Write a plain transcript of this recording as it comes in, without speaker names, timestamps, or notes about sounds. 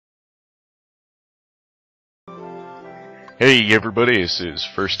Hey everybody, this is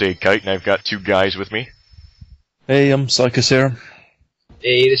FirstAidKite, and I've got two guys with me. Hey, I'm Psycho Serum.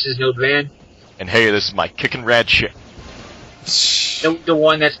 Hey, this is Node Van. And hey, this is my kickin' rad shit. The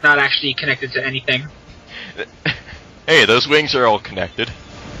one that's not actually connected to anything. Hey, those wings are all connected.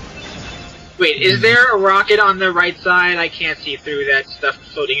 Wait, is there a rocket on the right side? I can't see through that stuff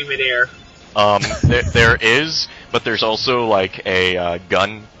floating in midair. There is, but there's also like a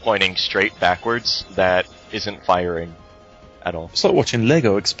gun pointing straight backwards that isn't firing at all. It's like watching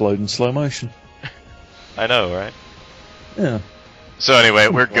Lego explode in slow motion. I know, right? Yeah. So anyway,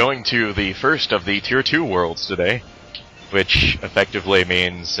 we're going to the first of the Tier 2 worlds today, which effectively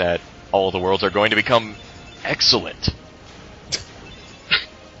means that all the worlds are going to become excellent.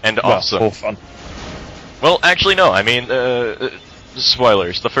 And awesome. All fun. Well, actually no, I mean,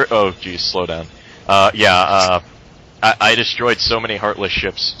 spoilers. Oh geez, slow down. I destroyed so many Heartless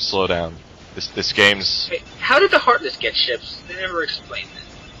ships, slow down. This game's... Wait, how did the Heartless get ships? They never explained it.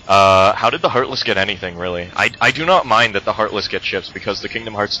 How did the Heartless get anything, really? I do not mind that the Heartless get ships, because the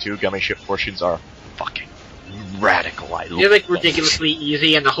Kingdom Hearts 2 gummy ship portions are fucking radical. They're like ridiculously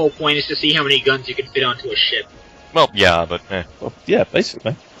easy, and the whole point is to see how many guns you can fit onto a ship. Well, yeah, but eh. Well, yeah,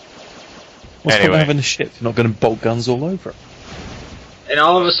 basically. What's the point of having a ship? You're not going to bolt guns all over it. And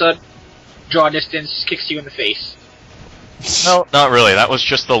all of a sudden, draw distance kicks you in the face. No, not really. That was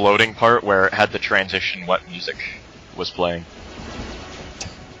just the loading part where it had the transition what music was playing.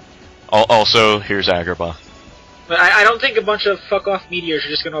 Also, here's Agrabah. But I don't think a bunch of fuck-off meteors are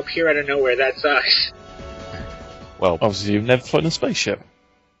just going to appear out of nowhere that size. Well, obviously you've never flown a spaceship.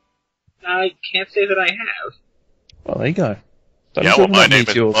 I can't say that I have. Well, there you go. Yeah, well, my name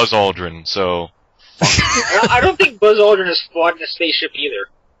is Buzz Aldrin, so... I don't think Buzz Aldrin has fought in a spaceship either.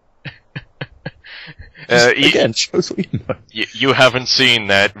 Again, shows what you know. You haven't seen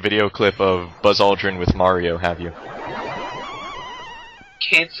that video clip of Buzz Aldrin with Mario, have you?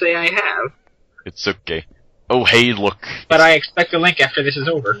 Can't say I have. It's okay. Oh, hey, look. But I expect a link after this is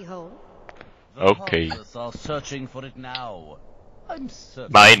over. Okay. Are searching for it now.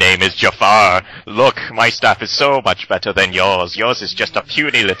 My name is Jafar. Look, my stuff is so much better than yours. Yours is just a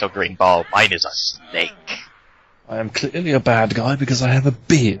puny little green ball. Mine is a snake. I am clearly a bad guy because I have a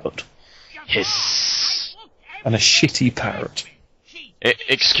beard. Hiss. And a shitty parrot.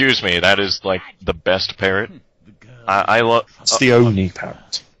 Excuse me, that is, like, the best parrot? I love... It's the only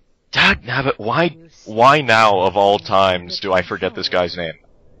parrot. Dagnabbit, why now, of all times, do I forget this guy's name?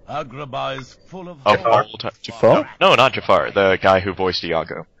 Agrabah is full of all time. Jafar? No, not Jafar, the guy who voiced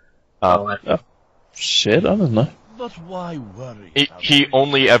Iago. Shit, I don't know. But why worry? He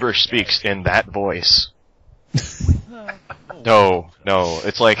only ever speaks in that voice. No,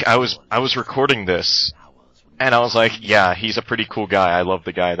 it's like, I was recording this, and I was like, yeah, he's a pretty cool guy, I love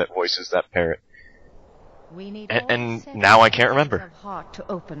the guy that voices that parrot. And now I can't remember.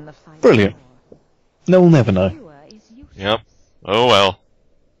 Brilliant. No, we'll never know. Yep. Oh well.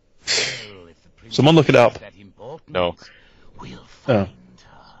 Someone look it up. No. Oh.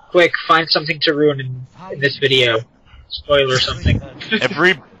 Quick, find something to ruin in this video. Spoiler something.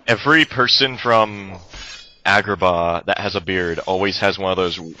 Every person from Agrabah that has a beard always has one of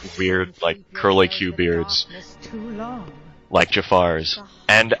those weird, like, curly Q beards. Like Jafar's.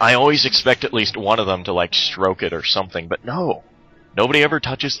 And I always expect at least one of them to, like, stroke it or something, but no. Nobody ever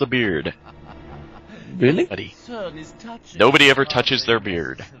touches the beard. Really? Nobody ever touches their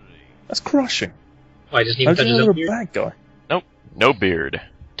beard. That's crushing. Why doesn't even touch his own beard? You're a bad guy. Nope. No beard.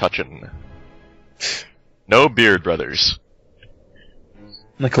 Touchin'. No beard, brothers.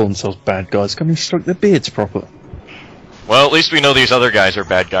 They call themselves bad guys. Can you stroke their beards properly? Well, at least we know these other guys are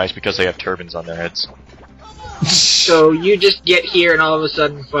bad guys because they have turbans on their heads. So you just get here and all of a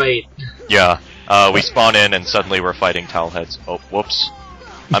sudden fight. Yeah. We spawn in and suddenly we're fighting towel heads. Oh, whoops.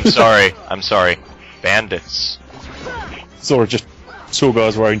 I'm sorry. I'm sorry. Bandits. Sora just saw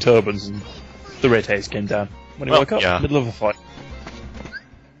guys wearing turbans and the red hairs came down. When he woke up, yeah. Middle of a fight.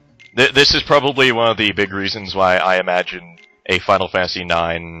 This is probably one of the big reasons why I imagine a Final Fantasy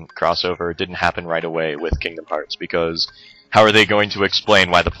IX crossover didn't happen right away with Kingdom Hearts, because how are they going to explain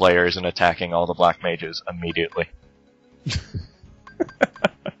why the player isn't attacking all the black mages immediately?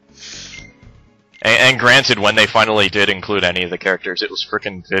 and granted, when they finally did include any of the characters, it was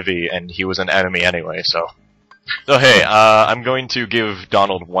frickin' Vivi, and he was an enemy anyway, so... So hey, I'm going to give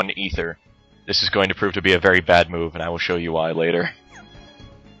Donald 1 ether. This is going to prove to be a very bad move, and I will show you why later.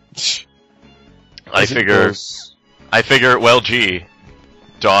 I figure, well, gee,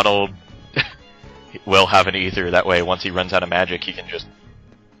 Donald will have an ether, that way once he runs out of magic he can just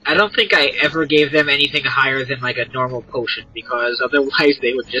I don't think I ever gave them anything higher than like a normal potion, because otherwise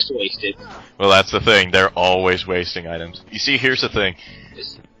they would just waste it. Well, that's the thing. They're always wasting items. You see, here's the thing.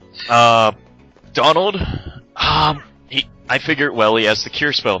 Donald, I figure, well, he has the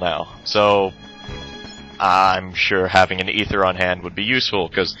cure spell now, so I'm sure having an ether on hand would be useful,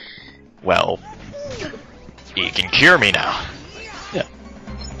 because, well, he can cure me now. Yeah.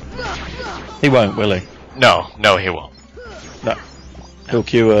 He won't, will he? No, he won't. No. He'll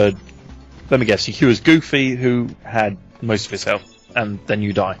cure... Let me guess, he cures Goofy, who had most of his health, and then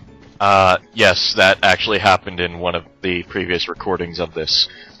you die. Yes, that actually happened in one of the previous recordings of this.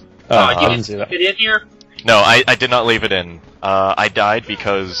 I didn't see that. Get in here? No, I did not leave it in. I died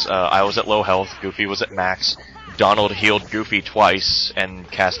because I was at low health, Goofy was at max, Donald healed Goofy twice, and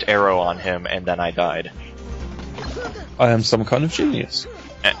cast Arrow on him, and then I died. I am some kind of genius.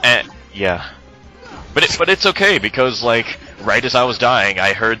 Yeah. But it's okay, because, like, right as I was dying,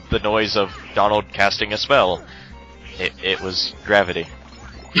 I heard the noise of Donald casting a spell. It was gravity.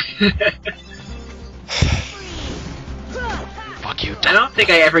 Fuck you, I don't think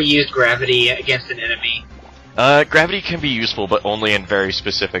I ever used gravity against an enemy. Gravity can be useful, but only in very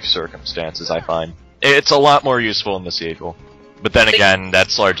specific circumstances, I find. It's a lot more useful in the sequel. But then again,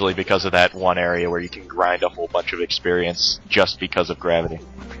 that's largely because of that one area where you can grind a whole bunch of experience just because of gravity.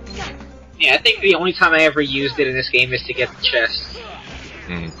 Yeah, I think the only time I ever used it in this game is to get the chest.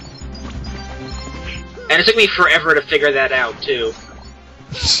 Hmm. And it took me forever to figure that out, too.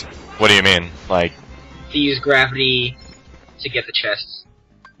 What do you mean? Like... To use gravity to get the chests.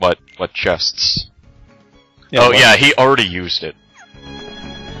 What chests? Yeah, oh yeah, he already used it.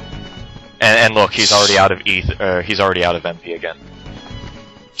 And look, he's already out of he's already out of MP again.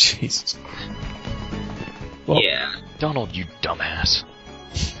 Jesus. Well, Yeah. Donald, you dumbass.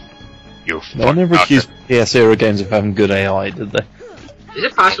 You no one ever accused PS era games of having good AI, did they? Is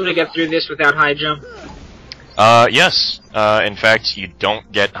it possible to get through this without high jump? Yes. In fact, you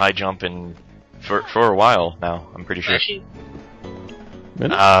don't get high jump for a while now, I'm pretty sure. Actually,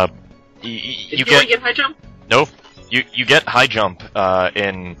 Really? did you already get high jump? Nope. You get high jump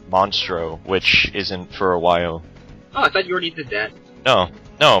in Monstro, which isn't for a while. Oh, I thought you already did that. No,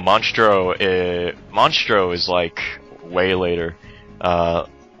 Monstro is like way later. Well,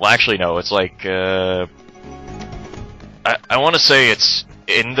 actually, no. It's like I want to say it's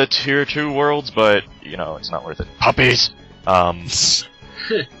in the tier 2 worlds, but you know, it's not worth it. Puppies. Oh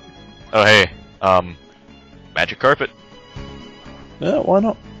hey. Magic carpet. Yeah, why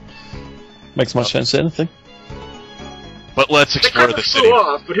not? Makes much sense to anything. But let's explore the city. Flew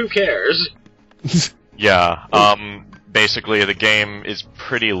off, but who cares? Yeah. Basically, the game is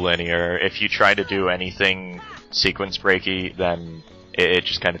pretty linear. If you try to do anything sequence breaky, then it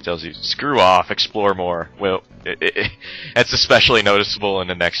just kind of tells you, screw off, explore more. Well, it's especially noticeable in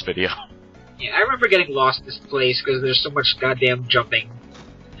the next video. Yeah, I remember getting lost in this place because there's so much goddamn jumping,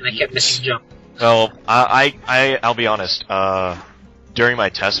 and I kept missing jump. Well, I'll be honest. During my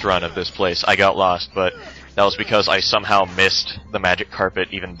test run of this place, I got lost, but that was because I somehow missed the magic carpet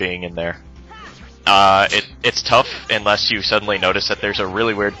even being in there. It's tough unless you suddenly notice that there's a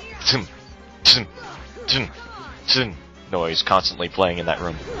really weird noise constantly playing in that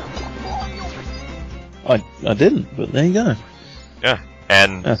room. I didn't, but there you go. Yeah,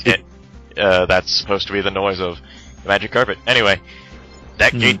 and That's that's supposed to be the noise of the magic carpet. Anyway,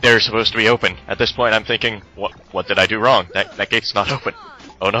 that gate there is supposed to be open. At this point, I'm thinking, what did I do wrong? That gate's not open.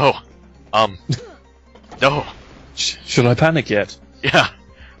 Oh no. No. Should I panic yet? Yeah.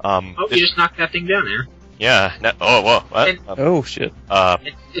 Oh, you just knocked that thing down there. Yeah. Oh, whoa. What? Oh shit.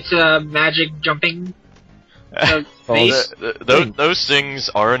 It's a magic jumping base. Those things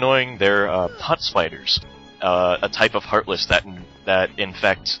are annoying. They're pot spiders, a type of heartless that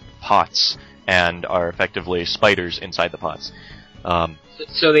infect pots and are effectively spiders inside the pots.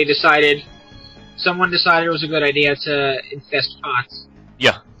 So someone decided it was a good idea to infest pots.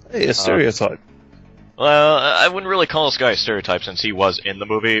 Yeah. Hey, a stereotype. Well, I wouldn't really call this guy a stereotype since he was in the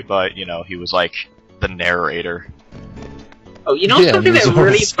movie, but, you know, he was like the narrator. Oh, you know Yeah, something that there's really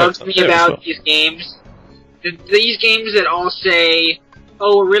always bugs me that as about well. these games? These games that all say,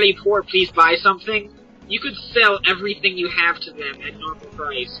 oh, we're really poor, please buy something. You could sell everything you have to them at normal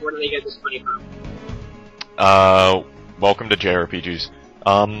price. Where do they get this money from? Welcome to JRPGs.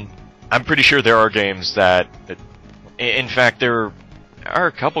 I'm pretty sure there are games that... In fact, there are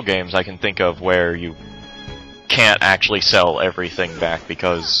a couple games I can think of where you can't actually sell everything back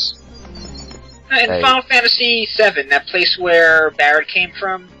because... In Final Fantasy VII, that place where Barrett came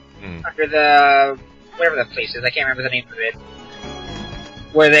from, under the... whatever that place is, I can't remember the name of it.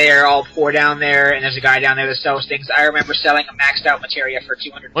 where they are all poor down there, and there's a guy down there that sells things. I remember selling a maxed out materia for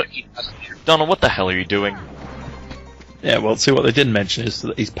 250,000 there. Donald, what the hell are you doing? Yeah, well, see, what they didn't mention is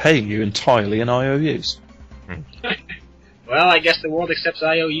that he's paying you entirely in IOUs. Well, I guess the world accepts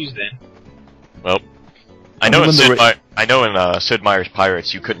IOUs then. Well, I know in Sid Meier's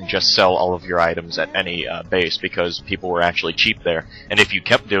Pirates you couldn't just sell all of your items at any base because people were actually cheap there, and if you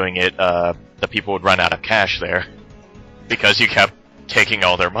kept doing it, the people would run out of cash there because you kept taking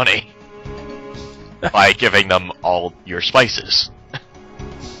all their money by giving them all your spices.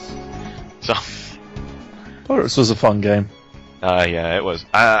 So, Pirates was a fun game. yeah, it was.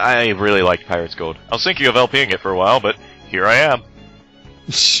 I really liked Pirates Gold. I was thinking of LPing it for a while, but here I am.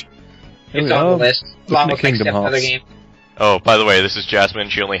 It's on the list, along with like 7 other games. Oh, by the way, this is Jasmine.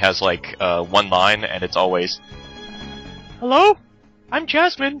 She only has like one line, and it's always, "Hello, I'm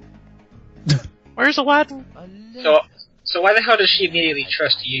Jasmine. Where's Aladdin?" So why the hell does she immediately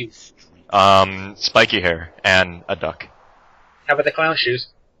trust you? Spiky hair and a duck. How about the clown shoes?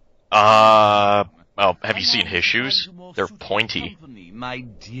 Well, have you seen his shoes? They're pointy.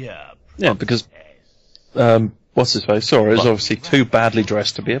 Yeah, because what's his face? Sora is obviously too badly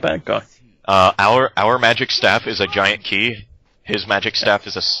dressed to be a bad guy. Our magic staff is a giant key. His magic staff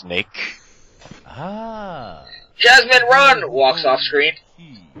is a snake. Jasmine, run! Walks off screen.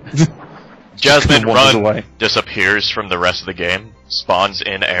 Jasmine Wanders run away. disappears from the rest of the game. Spawns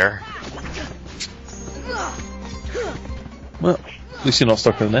in air. Well, at least you're not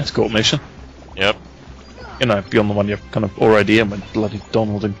stuck in an escort mission. Yep. You know, beyond the one you're kind of already in with bloody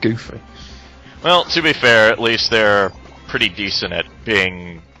Donald and Goofy. Well, to be fair, at least they're pretty decent at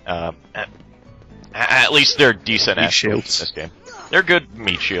being. At least they're decent Meat at shields. this game. They're good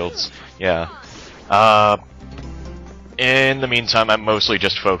meat shields. Yeah. In the meantime, I'm mostly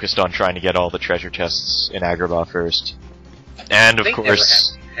just focused on trying to get all the treasure chests in Agrabah first. And of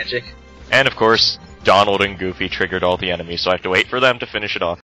course, Magic. and of course, Donald and Goofy triggered all the enemies, so I have to wait for them to finish it off.